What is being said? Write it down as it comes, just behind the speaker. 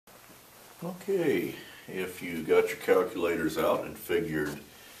Okay, if you got your calculators out and figured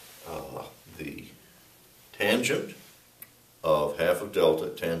the tangent of half of delta,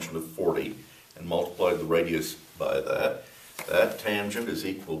 tangent of 40, and multiplied the radius by that, that tangent is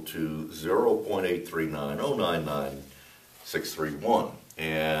equal to 0.839099631.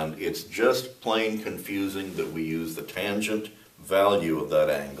 And it's just plain confusing that we use the tangent value of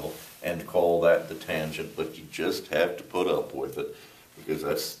that angle and call that the tangent, but you just have to put up with it because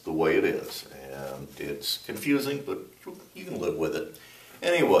that's the way it is. And it's confusing, but you can live with it.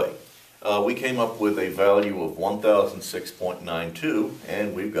 Anyway, we came up with a value of 1006.92,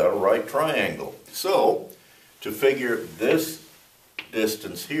 and we've got a right triangle. So, to figure this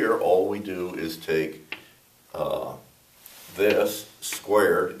distance here, all we do is take this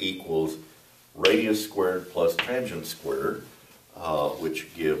squared equals radius squared plus tangent squared,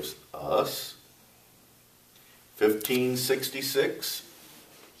 which gives us 1566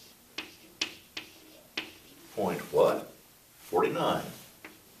 point what? 49.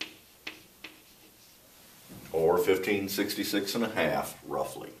 Or 1566 and a half,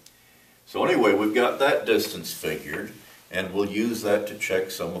 roughly. So anyway, we've got that distance figured, and we'll use that to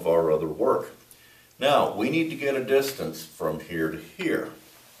check some of our other work. Now, we need to get a distance from here to here,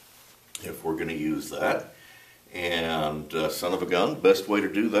 if we're going to use that. And son of a gun, best way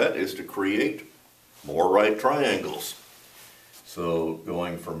to do that is to create more right triangles. So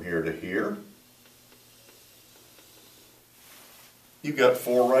going from here to here, you've got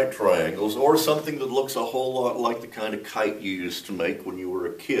 4 right triangles, or something that looks a whole lot like the kind of kite you used to make when you were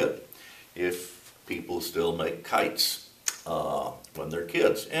a kid, if people still make kites when they're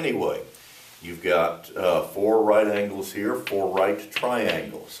kids. Anyway, you've got 4 right angles here, 4 right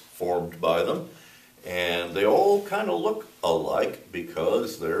triangles formed by them, and they all kind of look alike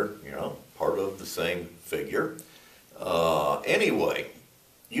because they're, part of the same figure. Anyway,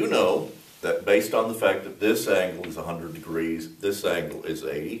 you know that based on the fact that this angle is 100 degrees, this angle is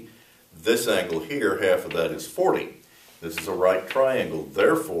 80, this angle here, half of that is 40. This is a right triangle,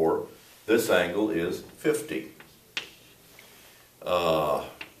 therefore this angle is 50.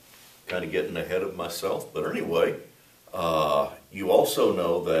 Kind of getting ahead of myself, but anyway, you also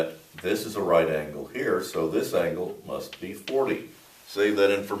know that this is a right angle here, so this angle must be 40. Save that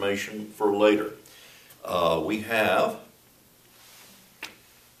information for later. We have,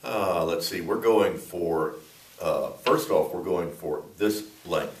 let's see, we're going for, first off, we're going for this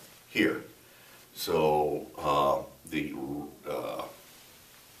length here. So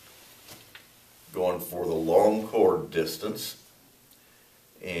going for the long chord distance,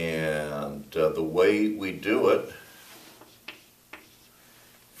 and the way we do it,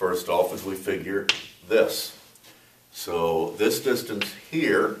 first off, is we figure this. So this distance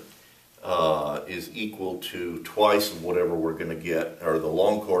here is equal to twice of whatever we're going to get, or the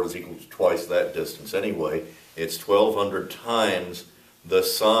long chord is equal to twice that distance anyway. It's 1200 times the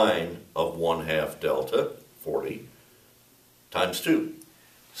sine of 1/2 delta, 40, times 2.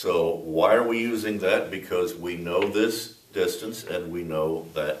 So why are we using that? Because we know this distance and we know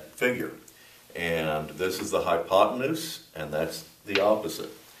that figure. And this is the hypotenuse, and that's the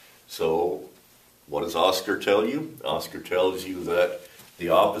opposite. So what does Oscar tell you? Oscar tells you that the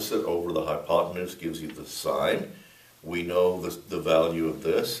opposite over the hypotenuse gives you the sine. We know the value of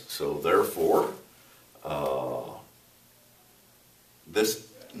this, so therefore this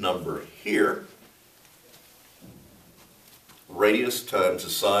number here, radius times the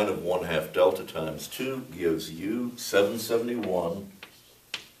sine of 1/2 delta times 2, gives you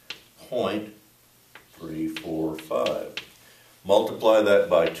 771.345. Multiply that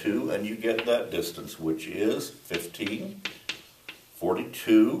by 2 and you get that distance, which is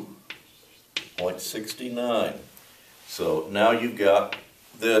 1542.69. So now you've got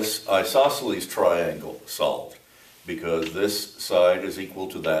this isosceles triangle solved, because this side is equal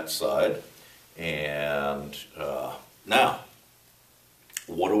to that side. And now,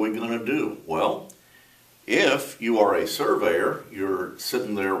 what are we going to do? Well, if you are a surveyor, you're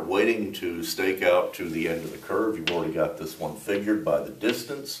sitting there waiting to stake out to the end of the curve. You've already got this one figured by the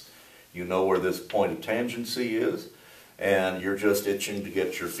distance. You know where this point of tangency is, and you're just itching to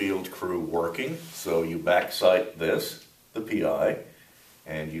get your field crew working. So you backsight this, the PI,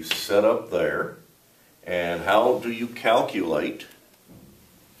 and you set up there. And how do you calculate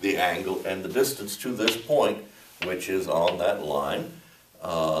the angle and the distance to this point, which is on that line,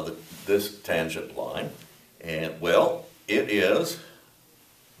 this tangent line? And well, it is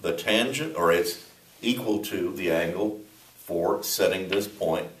the tangent, or it's equal to the angle for setting this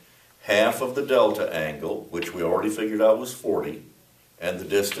point, half of the delta angle, which we already figured out was 40, and the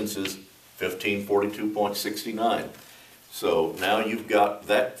distance is 1542.69. So now you've got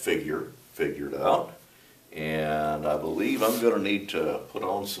that figure figured out. And I believe I'm going to need to put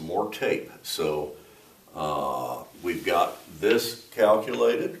on some more tape. So we've got this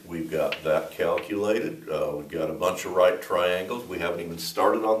calculated, we've got that calculated, we've got a bunch of right triangles. We haven't even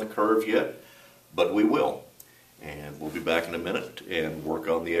started on the curve yet, but we will. And we'll be back in a minute and work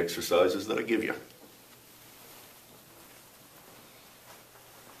on the exercises that I give you.